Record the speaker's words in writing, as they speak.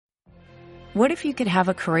What if you could have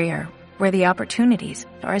a career where the opportunities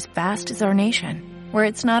are as vast as our nation, where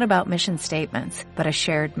it's not about mission statements, but a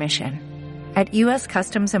shared mission? At U.S.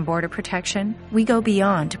 Customs and Border Protection, we go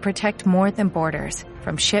beyond to protect more than borders.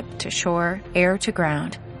 From ship to shore, air to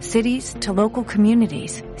ground, cities to local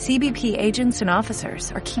communities, CBP agents and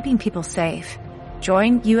officers are keeping people safe.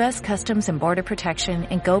 Join U.S. Customs and Border Protection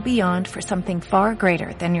and go beyond for something far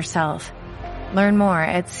greater than yourself. Learn more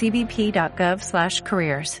at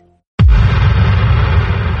cbp.gov/careers.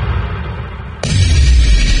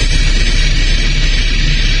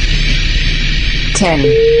 Ten,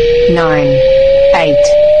 9, 8,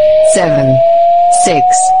 7, 6,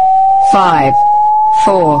 5,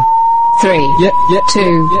 4, 3,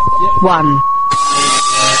 2, 1.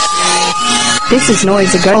 This is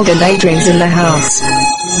Noisy Gold and Adrian's in the house.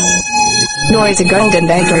 Noisy Gold and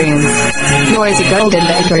Adrian's. Noisy Gold and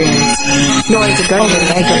Adrian's. Noisy Gold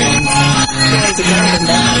and Adrian's. Noisy Gold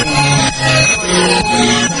and Adrian's.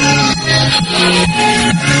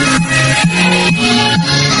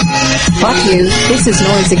 Fuck you, this is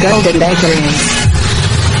Noisy Gold and Adrian's.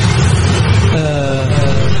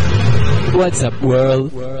 What's up,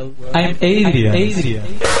 world? I'm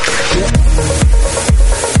Adrian.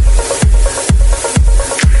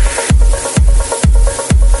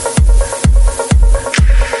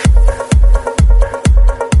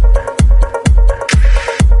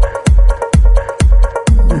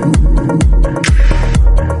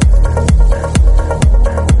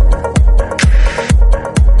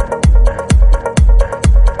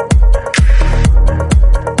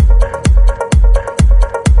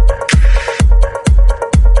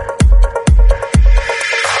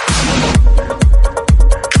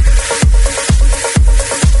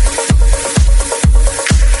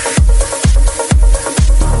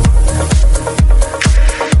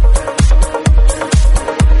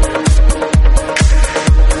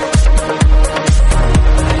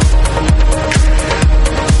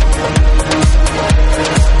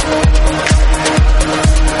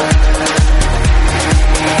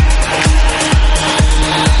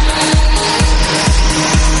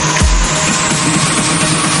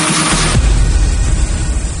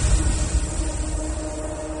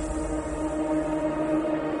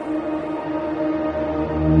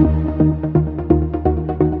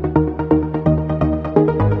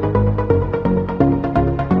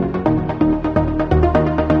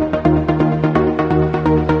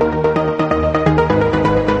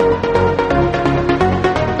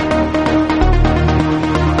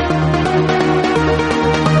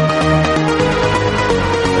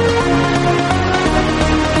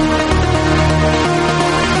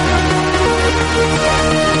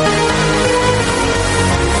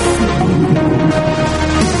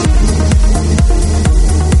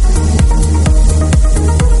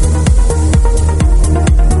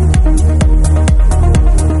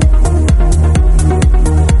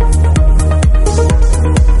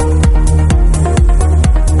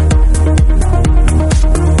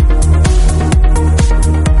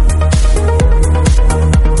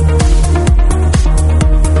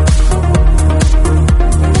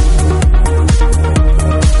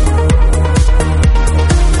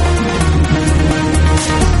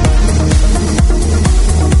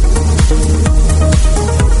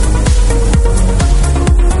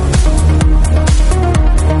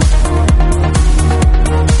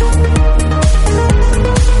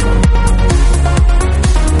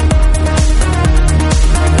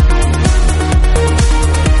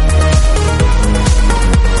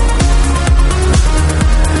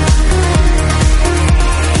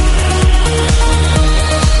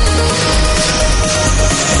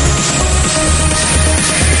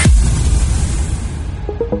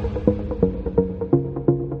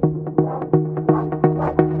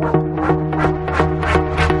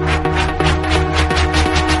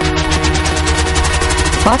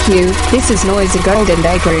 Fuck you, this is Noisy Gold and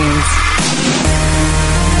Adrian's.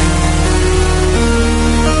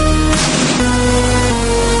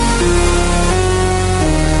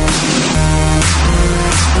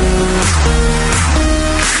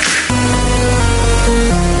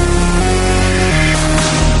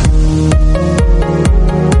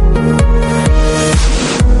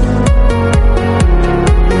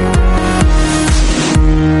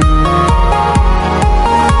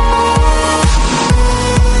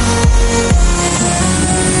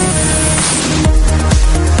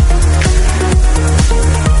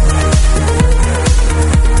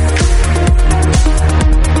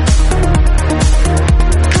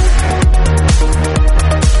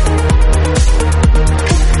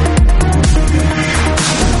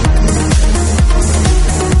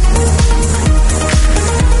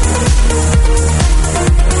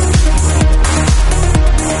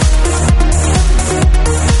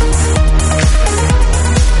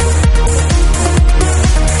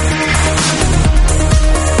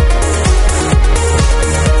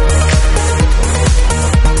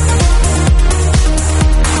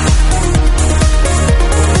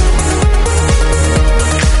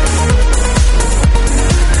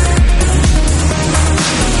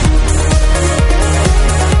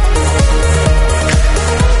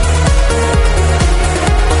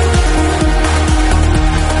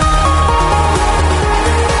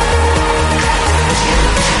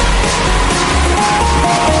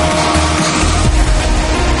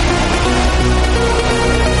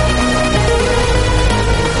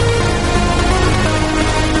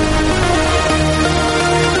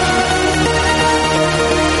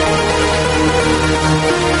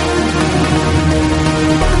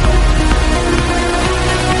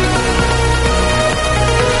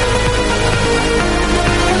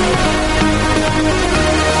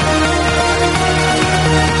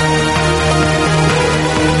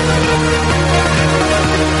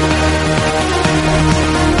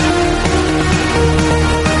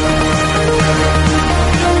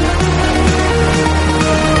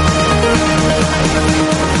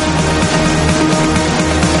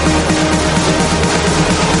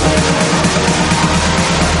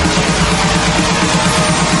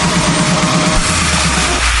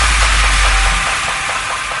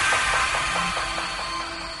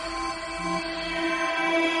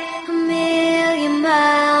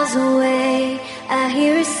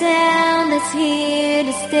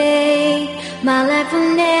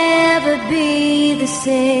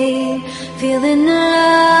 same. Feeling the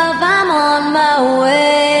love, I'm on my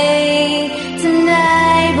way.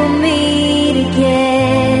 Tonight we'll meet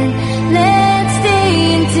again. Let's stay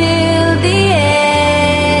until the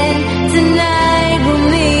end. Tonight we'll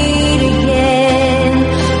meet again.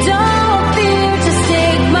 Don't fear, just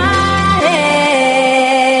take my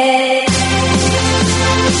hand.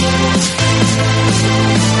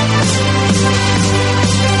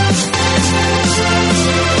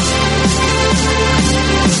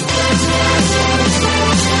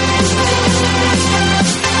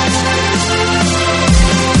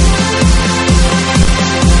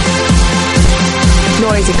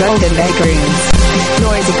 Noisy golden backgrounds.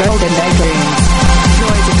 Noisy golden backgrounds.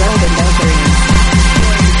 Noisy golden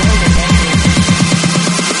backgrounds.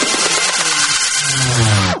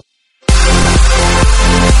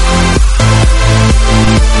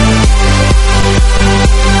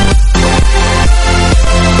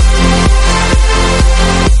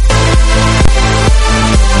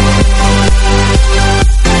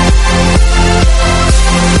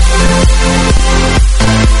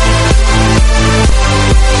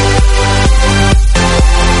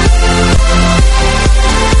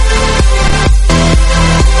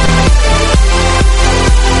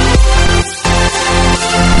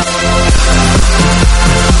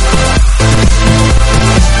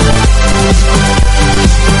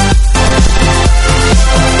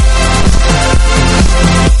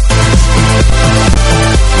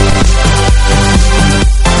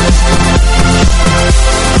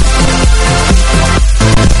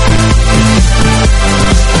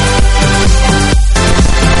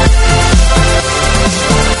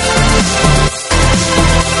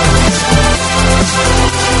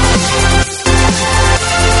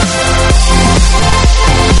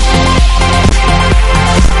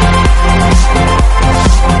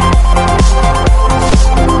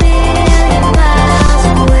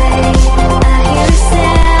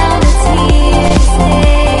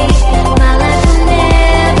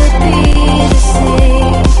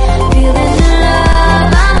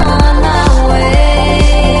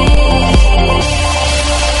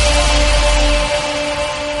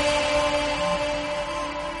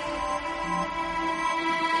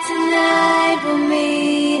 Tonight we'll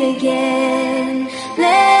meet again.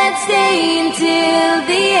 Let's stay until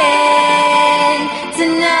the end.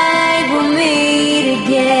 Tonight we'll meet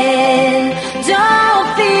again. Don't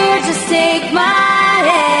fear, just take my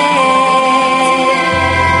hand.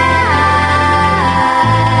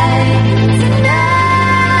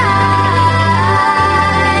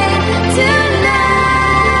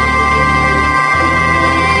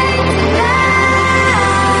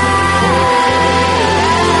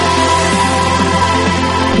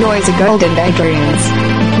 Noisy golden backgrounds.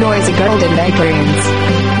 Noisy golden backgrounds.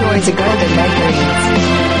 Noisy golden backgrounds.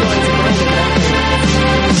 Noisy golden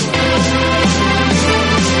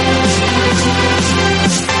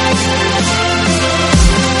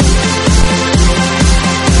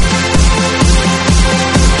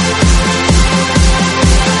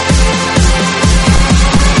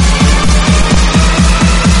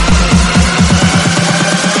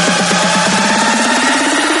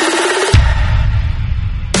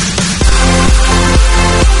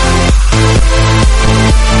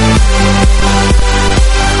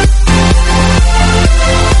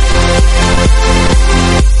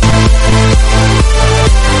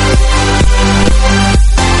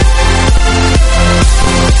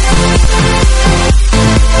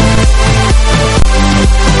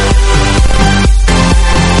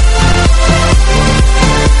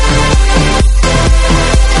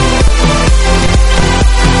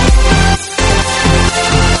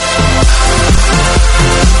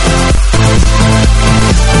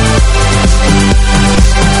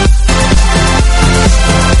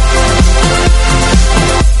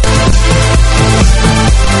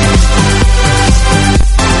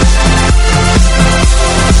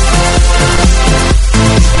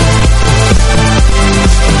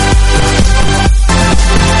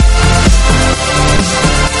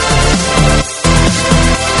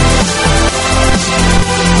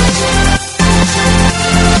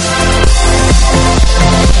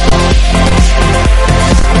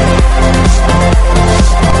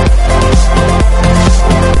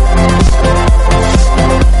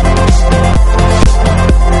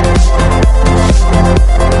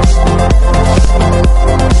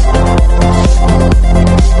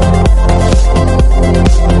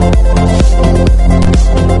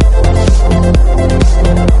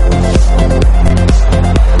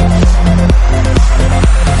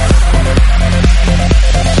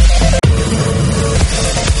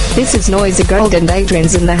This is Noisy Golden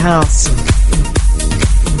Daydreams in the house.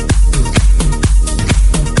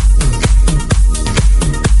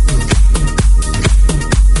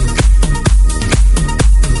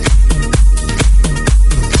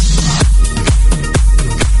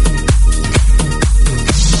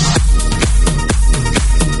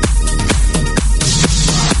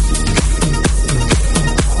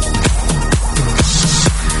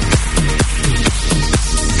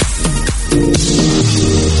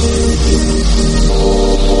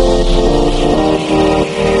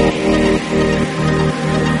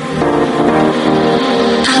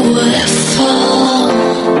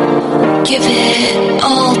 Give it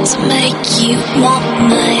all to make you want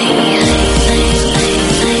me.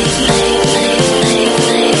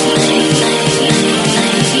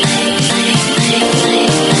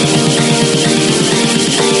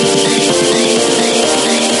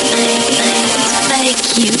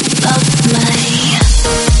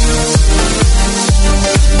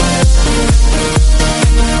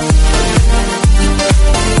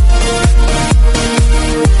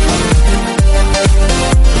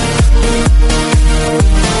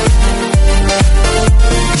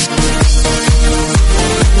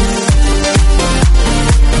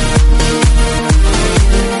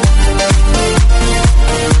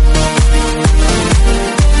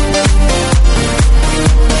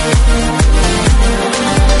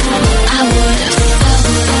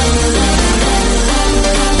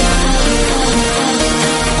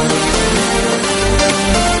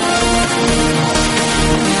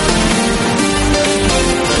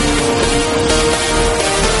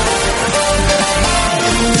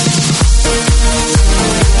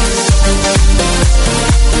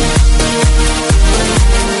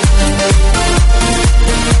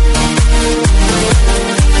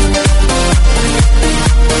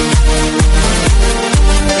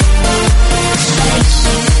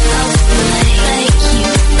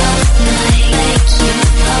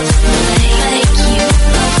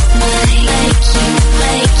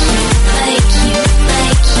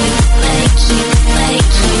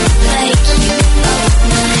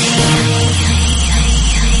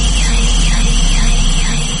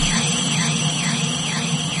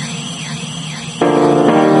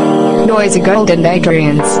 Noisy golden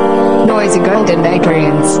daydreams. Noisy golden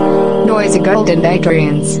daydreams. Noisy golden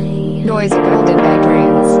daydreams. Noisy golden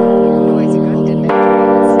daydreams. Noisy golden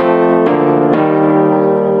daydreams.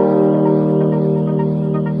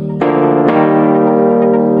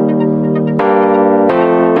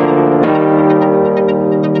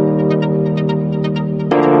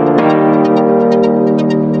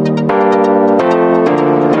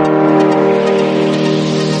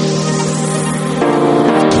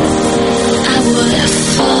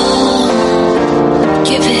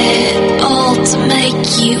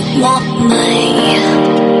 You want me,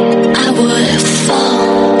 I would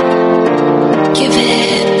fall. Give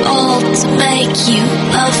it all to make you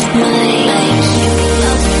love me. Make you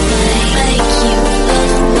love me. Make you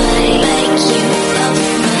love me. Make you love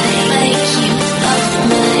me. Make you love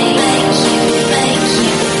me. Make you, make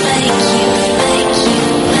you, make you, make you,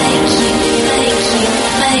 make you, make you,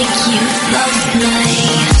 make you love me.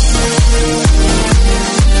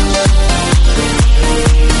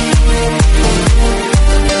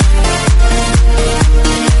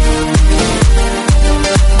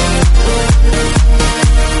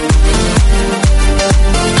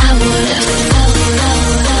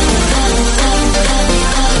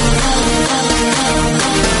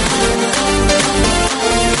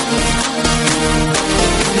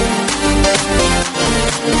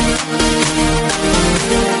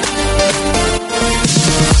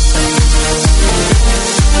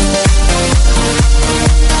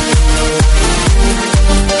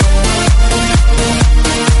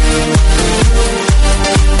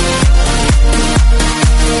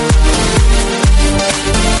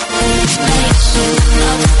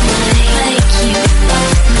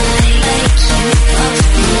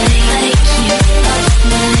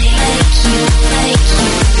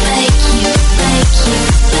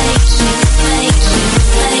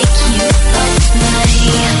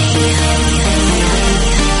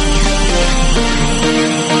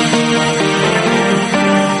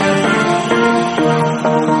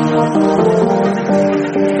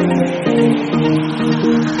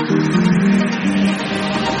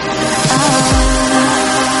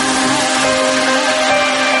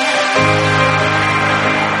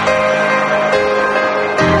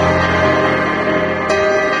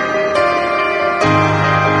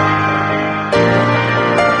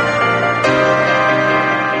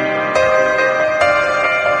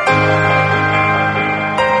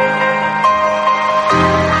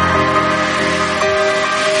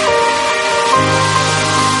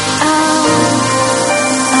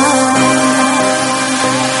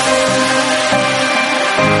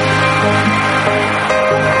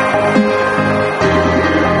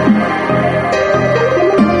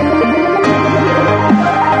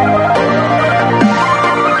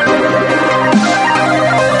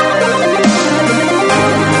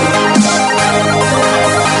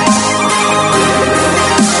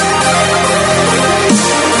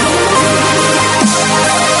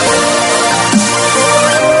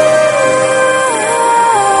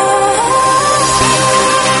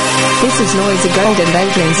 This is Noisy Golden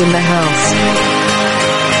Daydreams in the house.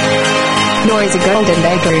 Noisy golden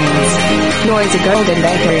bakeries. Noisy golden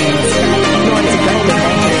bakeries. Noisy golden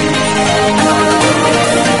bakeries.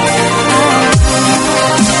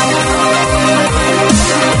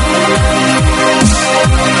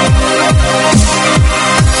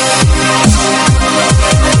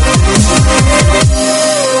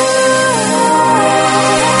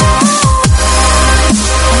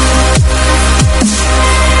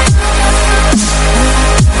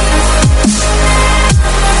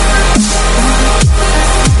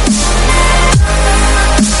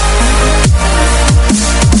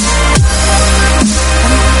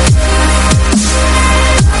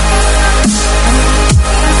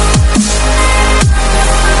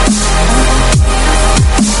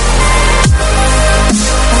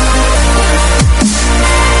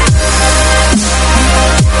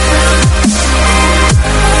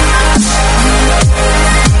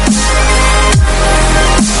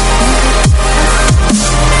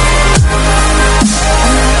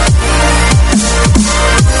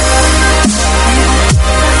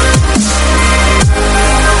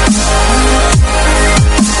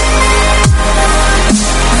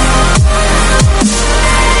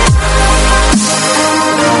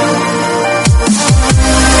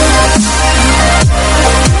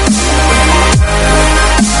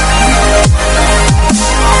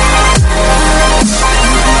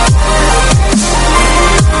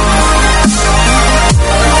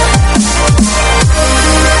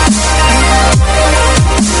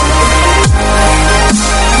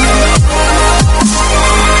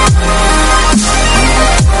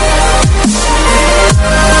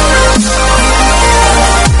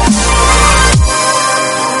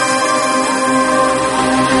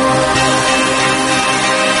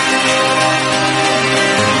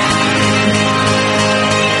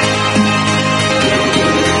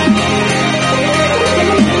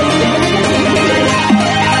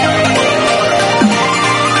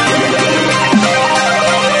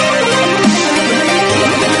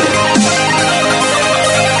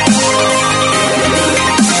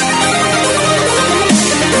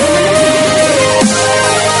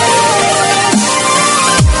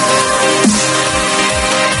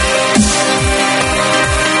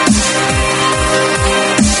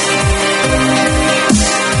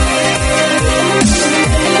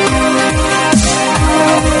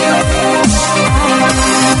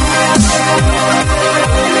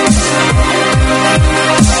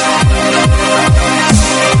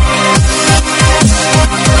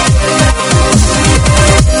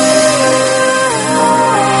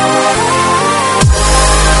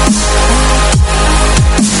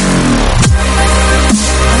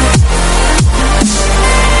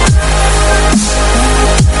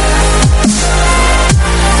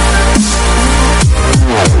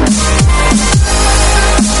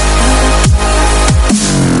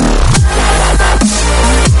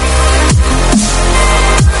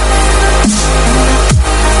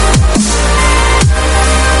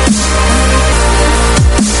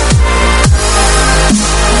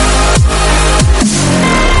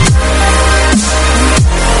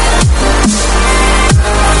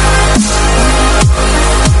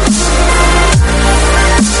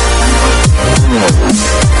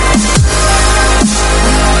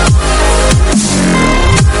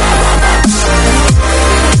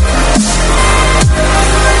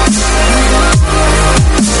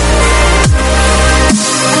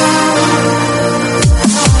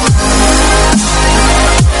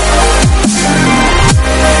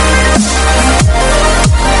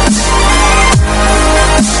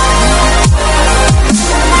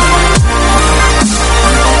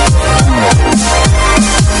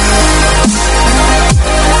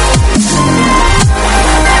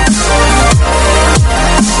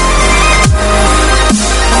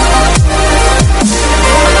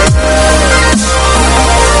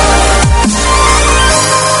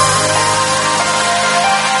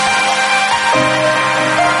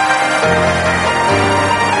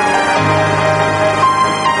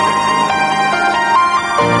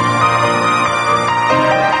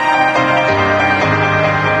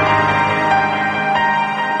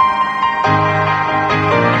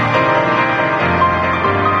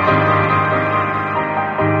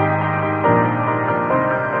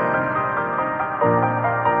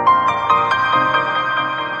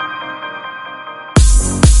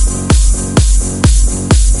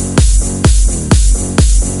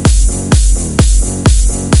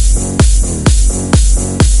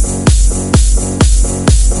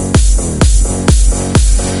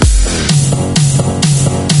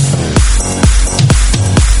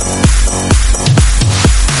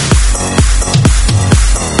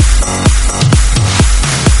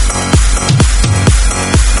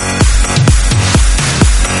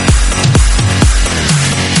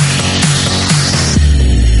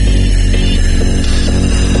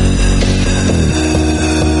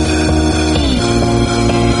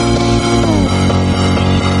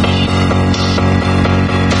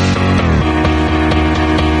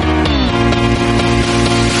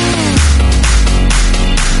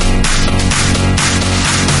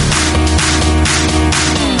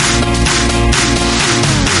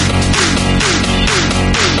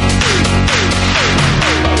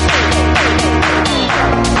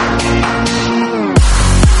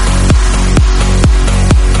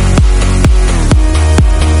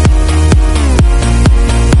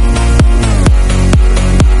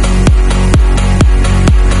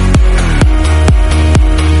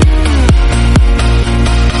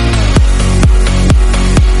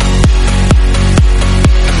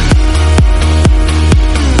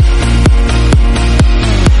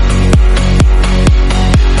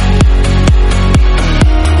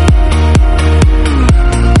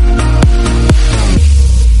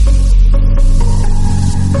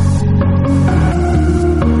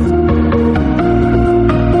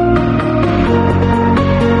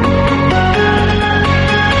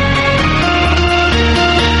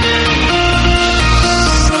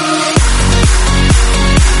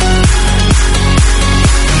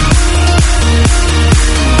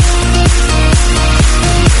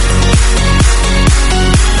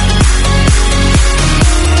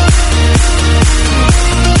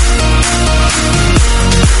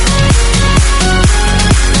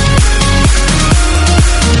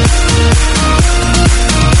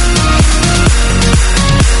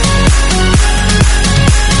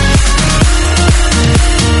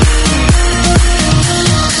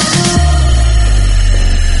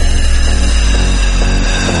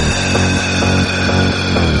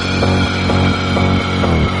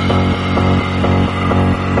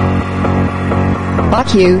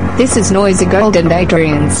 Fuck you, this is Noisy Golden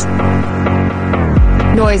Daydreams.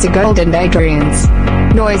 Noisy Golden Daydreams.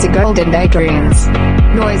 Noisy Golden Daydreams.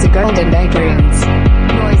 Noisy Golden Daydreams.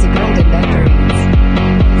 Noisy Golden Daydreams.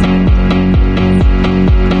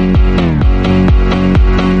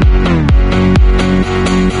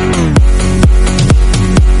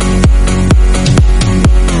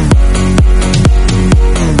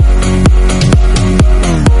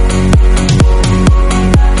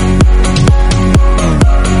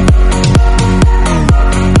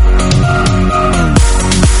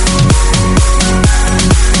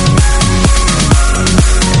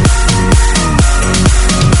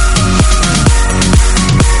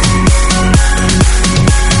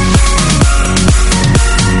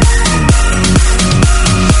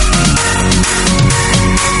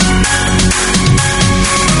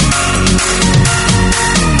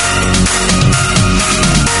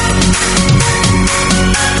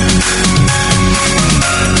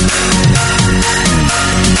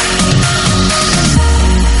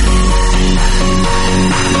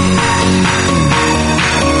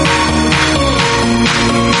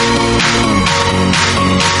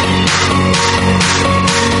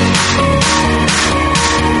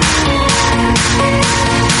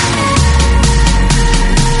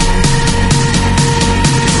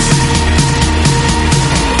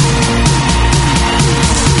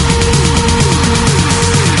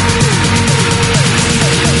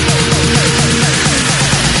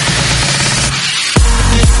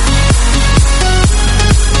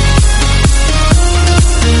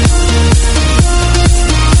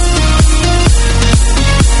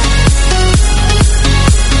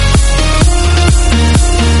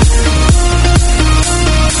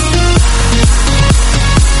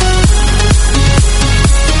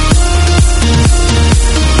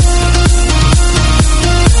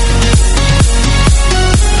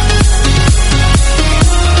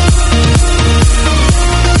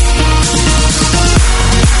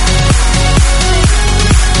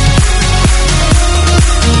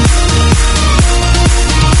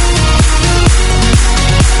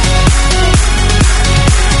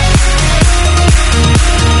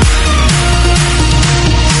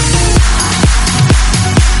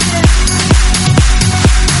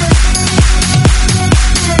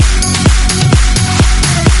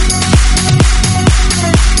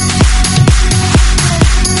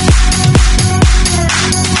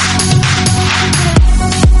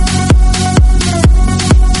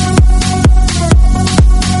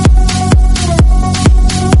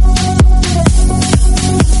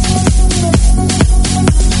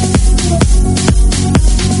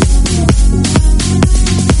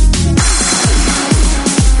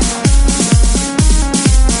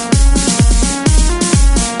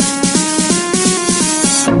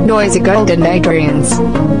 Noisy Golden Daydreams. Noisy Golden Daydreams.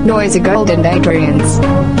 Noisy Golden Daydreams.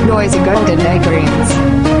 Noisy Golden Daydreams.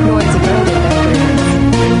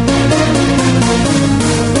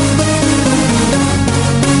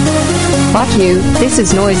 Fuck you, this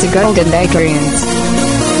is Noisy Golden Daydreams.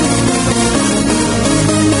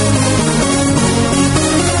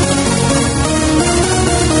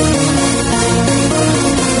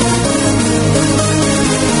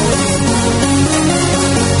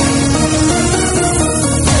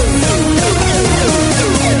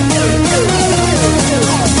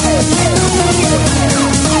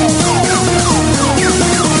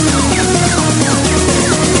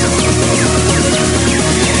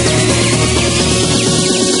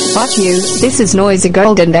 Fuck you, this is Noisy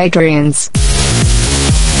Golden Daydreams.